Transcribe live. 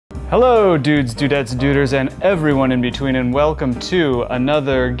Hello dudes, dudettes, duders, and everyone in between, and welcome to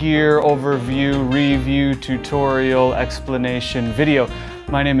another gear overview, review, tutorial, explanation video.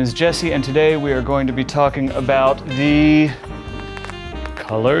 My name is Jesse, and today we are going to be talking about the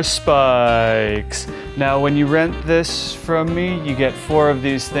Colorspikes. Now when you rent this from me, you get 4 of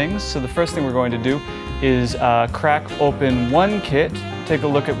these things. So the first thing we're going to do is crack open one kit, take a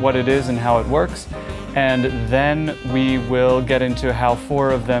look at what it is and how it works, and then we will get into how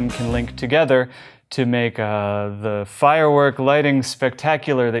 4 of them can link together to make the firework lighting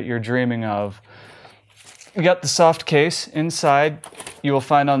spectacular that you're dreaming of. We got the soft case. Inside, you will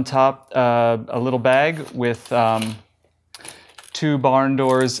find on top a little bag with 2 barn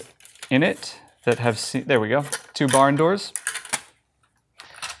doors in it that have, there we go, 2 barn doors.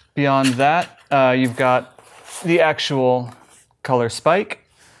 Beyond that, you've got the actual Colorspike.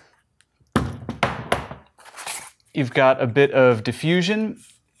 You've got a bit of diffusion,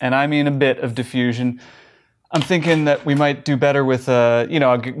 and I mean a bit of diffusion. I'm thinking that we might do better with,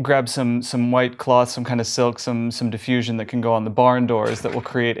 I'll grab some white cloth, some kind of silk, some diffusion that can go on the barn doors that will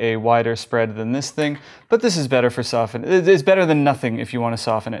create a wider spread than this thing. But this is better for softening. It's better than nothing if you want to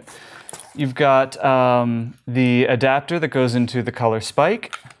soften it. You've got the adapter that goes into the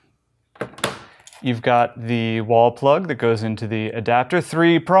Colorspike. You've got the wall plug that goes into the adapter.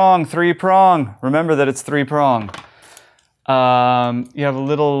 3-prong, 3-prong. Remember that it's 3-prong. You have a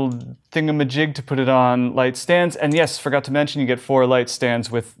little thingamajig to put it on light stands. And yes, forgot to mention you get 4 light stands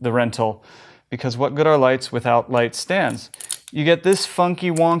with the rental. Because what good are lights without light stands? You get this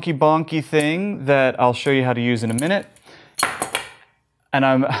funky wonky bonky thing that I'll show you how to use in a minute. And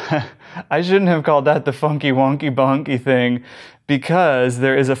I shouldn't have called that the funky wonky bonky thing, because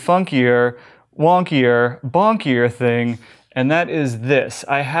there is a funkier, wonkier, bonkier thing, and that is this.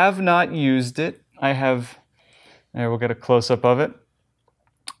 I have not used it. There, we'll get a close-up of it.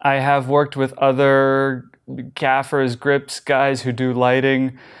 I have worked with other gaffers, grips, guys who do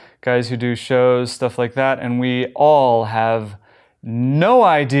lighting, guys who do shows, stuff like that, and we all have no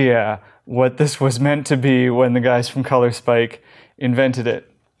idea what this was meant to be when the guys from Colorspike invented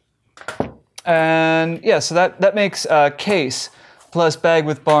it. And yeah, so that makes a case plus bag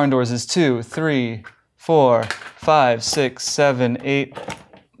with barn doors is 2, 3, 4, 5, 6, 7, 8,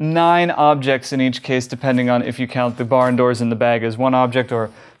 9 objects in each case, depending on if you count the barn doors in the bag as 1 object, or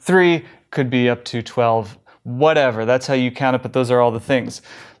 3, could be up to 12, whatever. That's how you count it, but those are all the things.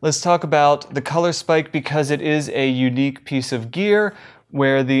 Let's talk about the Colorspike, because it is a unique piece of gear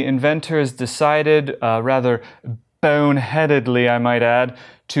where the inventors decided, rather boneheadedly I might add,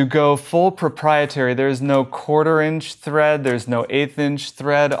 to go full proprietary. There's no 1/4-inch thread, there's no 1/8-inch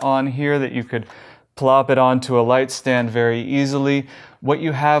thread on here that you could plop it onto a light stand very easily. What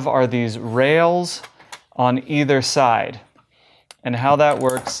you have are these rails on either side. And how that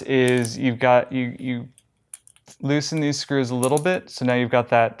works is you loosen these screws a little bit, so now you've got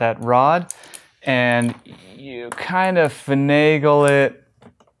that rod, and you kind of finagle it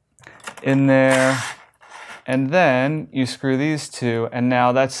in there. And then you screw these 2, and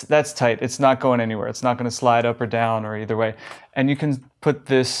now that's tight. It's not going anywhere. It's not going to slide up or down or either way. And you can put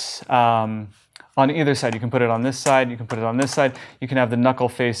this on either side. You can put it on this side. You can put it on this side. You can have the knuckle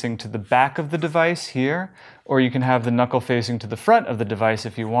facing to the back of the device here, or you can have the knuckle facing to the front of the device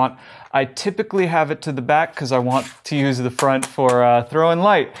if you want. I typically have it to the back because I want to use the front for throwing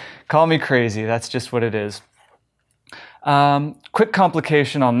light. Call me crazy. That's just what it is. Quick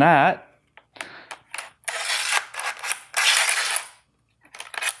complication on that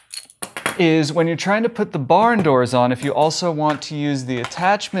is when you're trying to put the barn doors on, if you also want to use the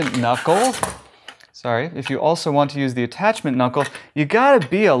attachment knuckle, you gotta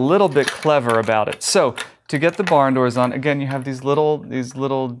be a little bit clever about it. So to get the barn doors on, again, you have these little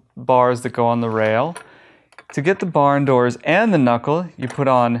bars that go on the rail. To get the barn doors and the knuckle,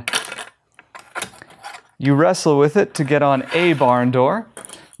 you wrestle with it to get on a barn door,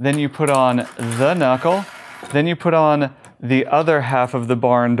 then you put on the knuckle, then you put on the other half of the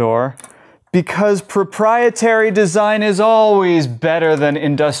barn door, because proprietary design is always better than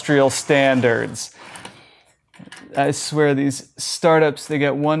industrial standards. I swear, these startups, they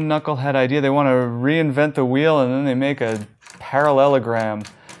get one knucklehead idea, they want to reinvent the wheel, and then they make a parallelogram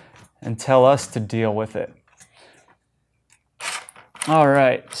and tell us to deal with it. All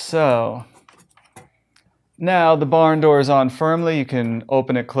right, so now the barn door is on firmly. You can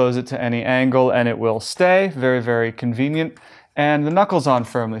open it, close it to any angle, and it will stay. Very, very convenient. And the knuckle's on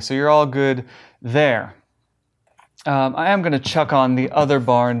firmly, so you're all good there. I am going to chuck on the other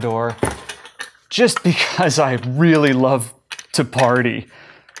barn door just because I really love to party.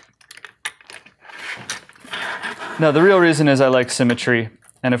 Now, the real reason is I like symmetry.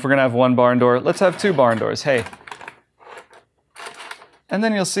 And if we're gonna have one barn door, let's have two barn doors, hey. And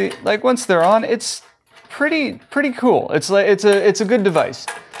then you'll see, like once they're on, it's pretty cool. It's like, it's a good device.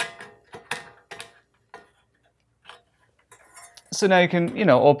 So now you can, you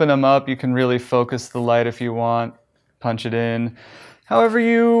know, open them up. You can really focus the light if you want, punch it in, however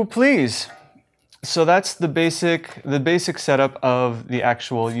you please. So that's the basic setup of the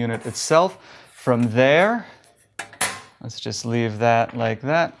actual unit itself. From there, let's just leave that like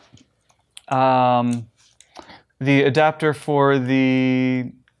that. The adapter for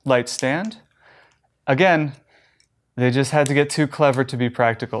the light stand. Again, they just had to get too clever to be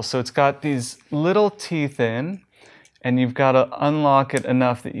practical. So it's got these little teeth in, and you've got to unlock it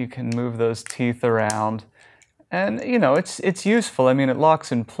enough that you can move those teeth around. And you know, it's useful. I mean, it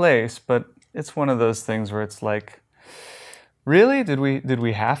locks in place, but it's one of those things where it's like, really? Did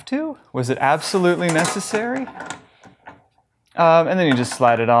we have to? Was it absolutely necessary? And then you just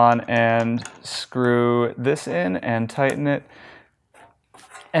slide it on and screw this in and tighten it.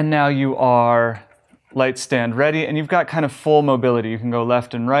 And now you are light stand ready, and you've got kind of full mobility. You can go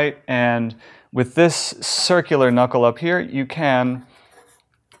left and right, and with this circular knuckle up here, you can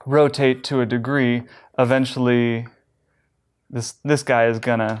rotate to a degree. Eventually, this guy is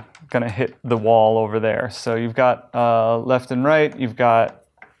gonna hit the wall over there. So you've got left and right, you've got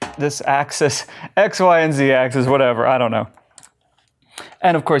this axis, X, Y, and Z axis, whatever, I don't know.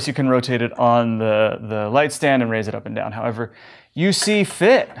 And of course you can rotate it on the light stand and raise it up and down, however you see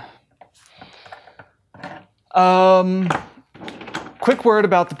fit. Quick word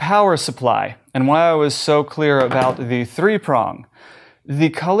about the power supply and why I was so clear about the 3-prong. The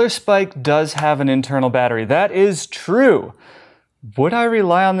Colorspike does have an internal battery. That is true. Would I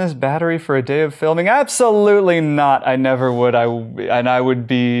rely on this battery for a day of filming? Absolutely not. I never would. And I would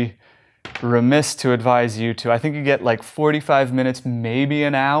be remiss to advise you to. I think you get like 45 minutes, maybe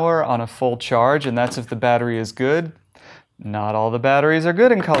an hour on a full charge, and that's if the battery is good. Not all the batteries are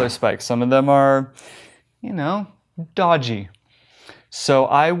good in Colorspike. Some of them are, you know, dodgy. So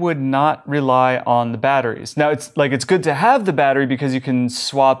I would not rely on the batteries. Now it's good to have the battery because you can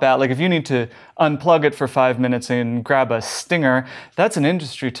swap out, like if you need to unplug it for 5 minutes and grab a stinger, that's an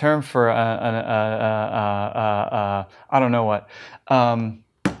industry term for I don't know what.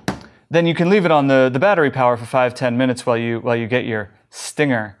 Then you can leave it on the battery power for 5-10 minutes while you get your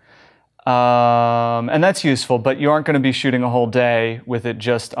stinger. And that's useful, but you aren't going to be shooting a whole day with it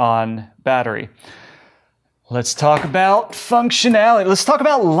just on battery. Let's talk about functionality. Let's talk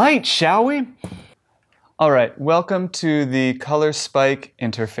about light, shall we? All right, welcome to the Colorspike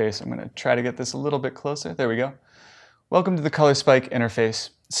interface. I'm going to try to get this a little bit closer. There we go. Welcome to the Colorspike interface.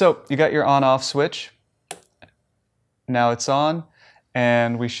 So you got your on-off switch. Now it's on,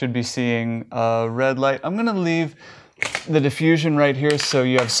 and we should be seeing a red light. I'm going to leave the diffusion right here so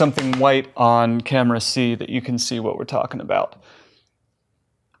you have something white on camera C that you can see what we're talking about.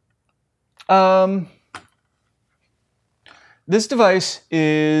 This device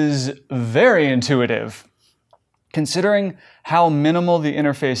is very intuitive. Considering how minimal the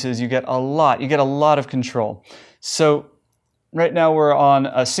interface is, you get a lot of control. So right now we're on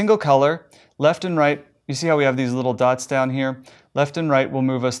a single color, left and right. You see how we have these little dots down here? Left and right will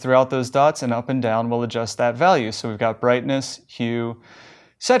move us throughout those dots, and up and down will adjust that value. So we've got brightness, hue,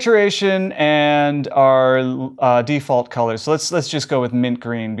 saturation, and our default colors. So let's just go with mint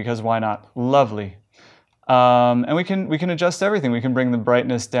green, because why not? Lovely. And we can adjust everything. We can bring the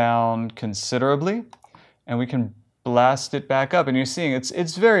brightness down considerably, and we can blast it back up. And you're seeing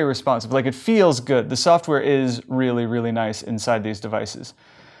it's very responsive. Like, it feels good. The software is really, really nice inside these devices.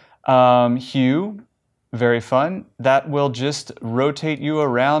 Hue, very fun. That will just rotate you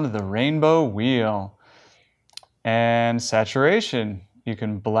around the rainbow wheel. And saturation, you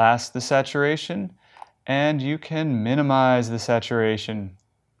can blast the saturation, and you can minimize the saturation.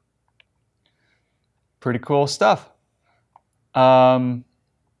 Pretty cool stuff.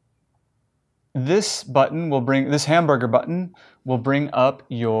 This hamburger button will bring up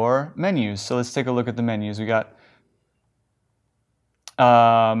your menus. So let's take a look at the menus. We got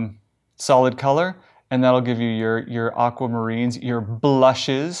solid color, and that'll give you your aquamarines, your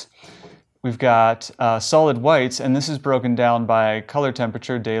blushes. We've got solid whites, and this is broken down by color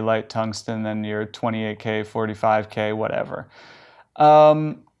temperature, daylight, tungsten, then your 28K, 45K, whatever.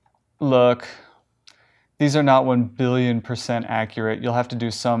 Look. These are not 1,000,000,000% accurate. You'll have to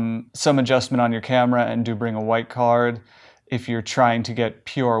do some adjustment on your camera and bring a white card if you're trying to get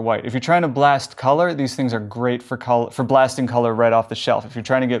pure white. If you're trying to blast color, these things are great for blasting color right off the shelf. If you're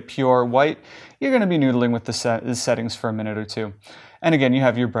trying to get pure white, you're going to be noodling with the settings for a minute or two. And again, you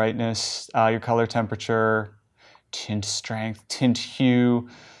have your brightness, your color temperature, tint strength, tint hue.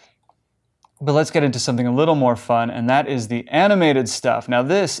 But let's get into something a little more fun, and that is the animated stuff. Now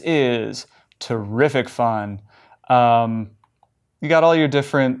this is terrific fun. You got all your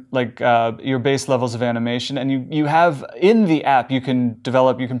different, like your base levels of animation, and you have in the app, you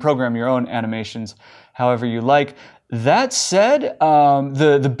can program your own animations however you like. That said,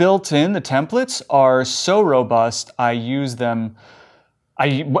 the built-in, the templates are so robust, I use them.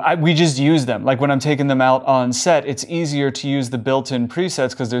 We just use them. Like when I'm taking them out on set, it's easier to use the built-in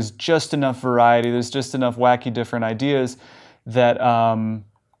presets because there's just enough variety, there's just enough wacky different ideas that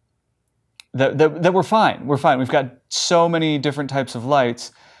that we're fine. We're fine. We've got so many different types of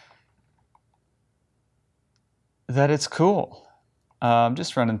lights that it's cool.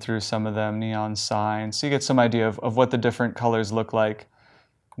 Just running through some of them, neon signs, so you get some idea of what the different colors look like.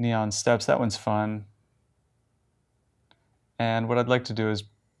 Neon steps, that one's fun. And what I'd like to do is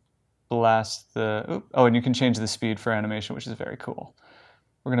blast the, oh, and you can change the speed for animation, which is very cool.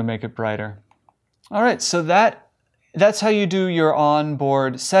 We're gonna make it brighter. All right, so that's how you do your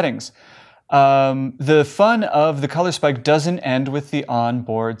onboard settings. The fun of the Colorspike doesn't end with the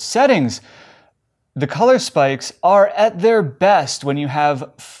onboard settings. The color spikes are at their best when you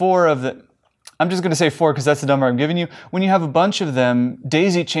have 4 of them. I'm just going to say 4 because that's the number I'm giving you. When you have a bunch of them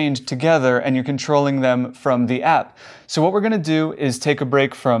daisy-chained together and you're controlling them from the app. So what we're going to do is take a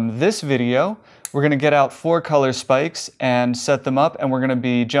break from this video. We're going to get out 4 color spikes and set them up, and we're going to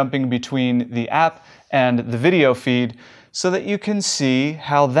be jumping between the app and the video feed so that you can see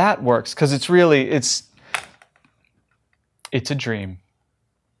how that works, because it's really, it's a dream.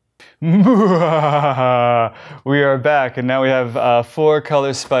 We are back, and now we have 4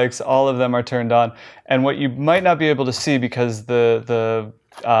 color spikes. All of them are turned on, and what you might not be able to see because they're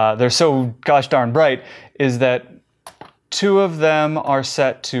so gosh darn bright is that 2 of them are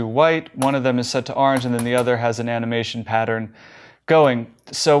set to white, 1 of them is set to orange, and then the other has an animation pattern going.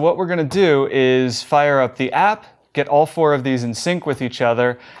 So what we're going to do is fire up the app, get all 4 of these in sync with each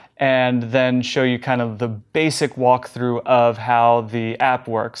other, and then show you kind of the basic walkthrough of how the app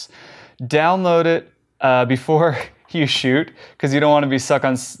works. Download it before you shoot, because you don't want to be stuck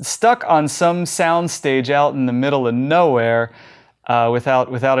on some sound stage out in the middle of nowhere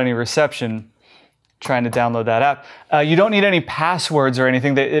without any reception trying to download that app. You don't need any passwords or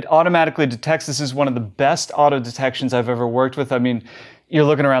anything. It automatically detects. This is one of the best auto detections I've ever worked with. I mean, you're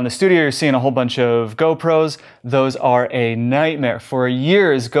looking around the studio, you're seeing a whole bunch of GoPros. Those are a nightmare. For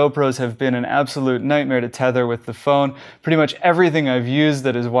years, GoPros have been an absolute nightmare to tether with the phone. Pretty much everything I've used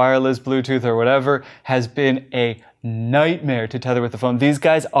that is wireless, Bluetooth, or whatever has been a nightmare to tether with the phone. These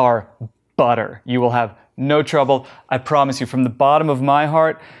guys are butter. You will have no trouble. I promise you, from the bottom of my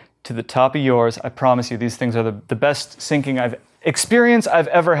heart to the top of yours, I promise you, these things are the best syncing experience I've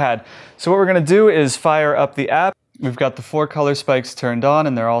ever had. So what we're gonna do is fire up the app. We've got the 4 color spikes turned on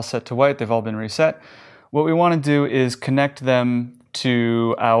and they're all set to white. They've all been reset. What we want to do is connect them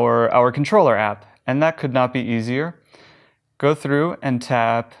to our controller app, and that could not be easier. Go through and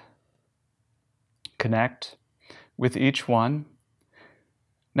tap connect with each one.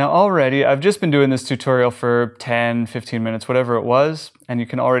 Now already, I've just been doing this tutorial for 10, 15 minutes, whatever it was, and you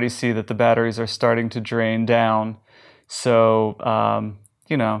can already see that the batteries are starting to drain down. So,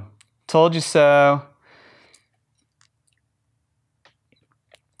 you know, told you so.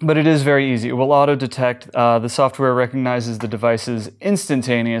 But it is very easy. It will auto-detect. The software recognizes the devices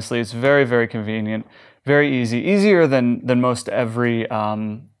instantaneously. It's very, very convenient, very easy. Easier than most every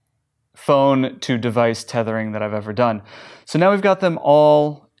phone-to-device tethering that I've ever done. So now we've got them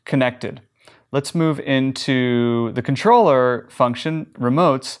all connected. Let's move into the controller function,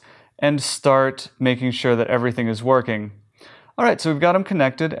 remotes, and start making sure that everything is working. All right, so we've got them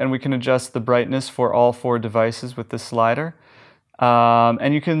connected, and we can adjust the brightness for all 4 devices with this slider.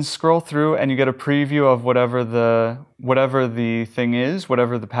 And you can scroll through and you get a preview of whatever the thing is,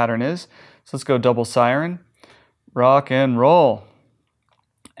 whatever the pattern is. So let's go double siren, rock and roll.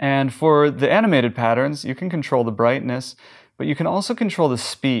 And for the animated patterns, you can control the brightness, but you can also control the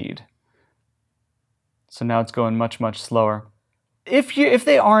speed. So now it's going much, much slower. If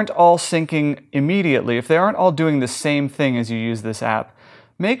they aren't all syncing immediately, if they aren't all doing the same thing as you use this app,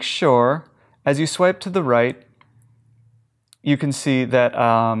 make sure as you swipe to the right, you can see that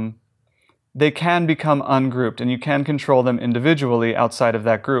they can become ungrouped, and you can control them individually outside of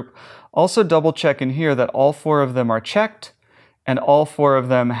that group. Also double check in here that all 4 of them are checked, and all 4 of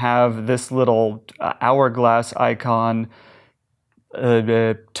them have this little hourglass icon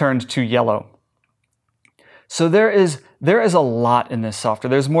turned to yellow. So there is a lot in this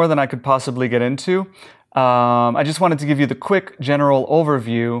software. There's more than I could possibly get into. I just wanted to give you the quick general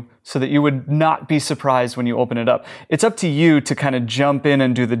overview so that you would not be surprised when you open it up. It's up to you to kind of jump in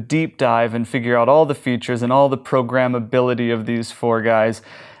and do the deep dive and figure out all the features and all the programmability of these four guys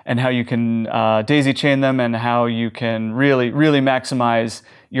and how you can daisy chain them and how you can really, really maximize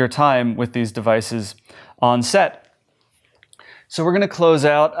your time with these devices on set. So we're going to close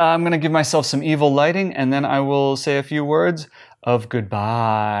out. I'm going to give myself some evil lighting and then I will say a few words of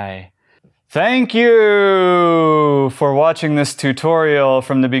goodbye. Thank you for watching this tutorial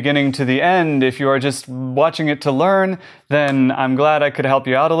from the beginning to the end. If you are just watching it to learn, then I'm glad I could help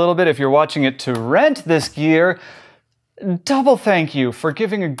you out a little bit. If you're watching it to rent this gear, double thank you for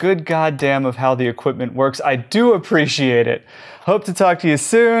giving a good goddamn of how the equipment works. I do appreciate it. Hope to talk to you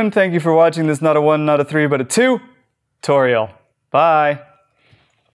soon. Thank you for watching this not a 1, not a 3, but a 2 tutorial. Bye.